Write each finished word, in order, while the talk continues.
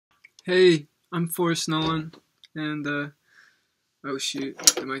Hey, I'm Forrest Nolan, and oh shoot,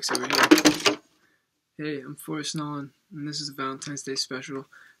 the mic's over here. Hey, I'm Forrest Nolan, and this is a Valentine's Day special,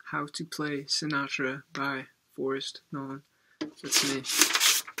 How to Play Sinatra by Forrest Nolan. That's me. It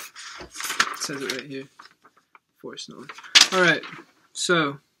says it right here, Forrest Nolan. Alright,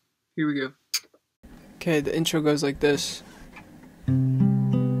 so, here we go. Okay, the intro goes like this.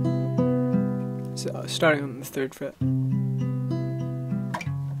 So, starting on the 3rd fret.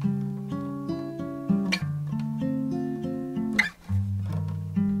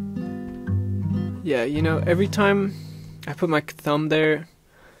 Yeah, you know, every time I put my thumb there,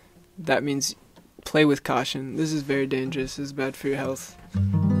 that means play with caution. This is very dangerous. This is bad for your health.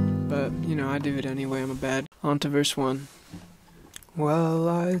 But, you know, I do it anyway. I'm a bad. On to verse 1. Well,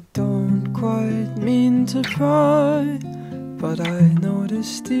 I don't quite mean to pry, but I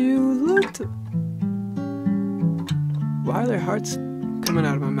noticed you looked... Why are there hearts coming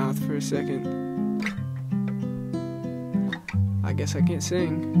out of my mouth for a second? I guess I can't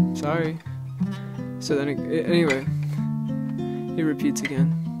sing. Sorry. So then, anyway, it repeats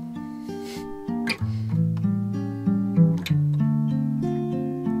again.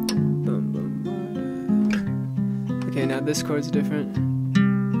 Okay, now this chord's different.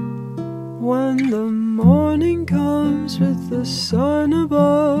 When the morning comes with the sun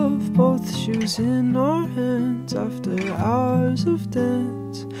above, both shoes in our hands, after hours of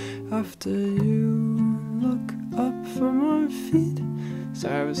dance, after you look up from our feet.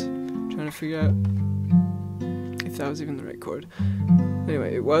 Sorry, I was trying to figure out if that was even the right chord.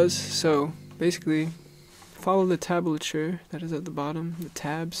 Anyway, it was. So basically, follow the tablature that is at the bottom, the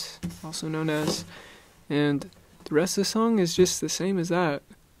tabs, also known as, and the rest of the song is just the same as that,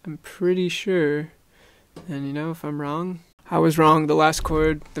 I'm pretty sure. And you know, if I'm wrong, I was wrong. The last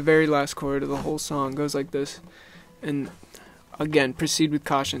chord, the very last chord of the whole song goes like this. And again, proceed with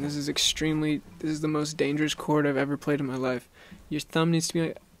caution. This is the most dangerous chord I've ever played in my life. Your thumb needs to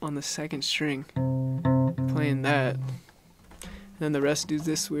be on the 2nd string, playing that, and then the rest do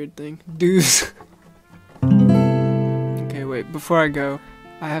this weird thing. Doos. Okay, wait, before I go,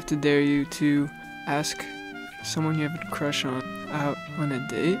 I have to dare you to ask someone you have a crush on out on a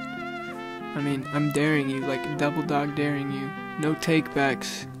date. I mean, I'm daring you, like double dog daring you. No take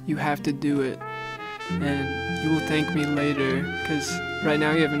backs, you have to do it. And you will thank me later, because right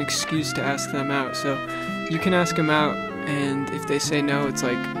now you have an excuse to ask them out. So you can ask them out, and if they say no, it's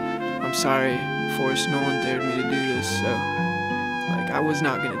like, I'm sorry, Forrest Nolan dared me to do this, so, like, I was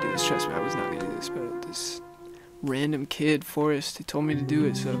not going to do this, trust me, I was not going to do this, but this random kid, Forrest, he told me to do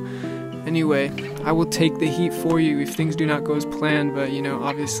it, so, anyway, I will take the heat for you if things do not go as planned, but, you know,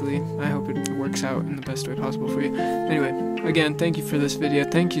 obviously, I hope it works out in the best way possible for you. Anyway, again, thank you for this video,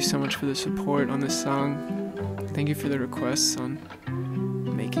 thank you so much for the support on this song, thank you for the requests on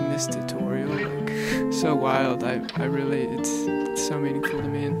making this tutorial, like, so wild. I really, it's so meaningful to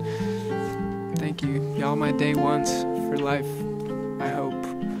me, and thank you, y'all, my day ones for life. I hope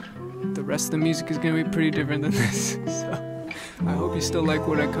the rest of the music is gonna be pretty different than this, so I hope you still like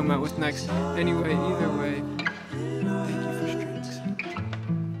what I come out with next. Anyway, either way,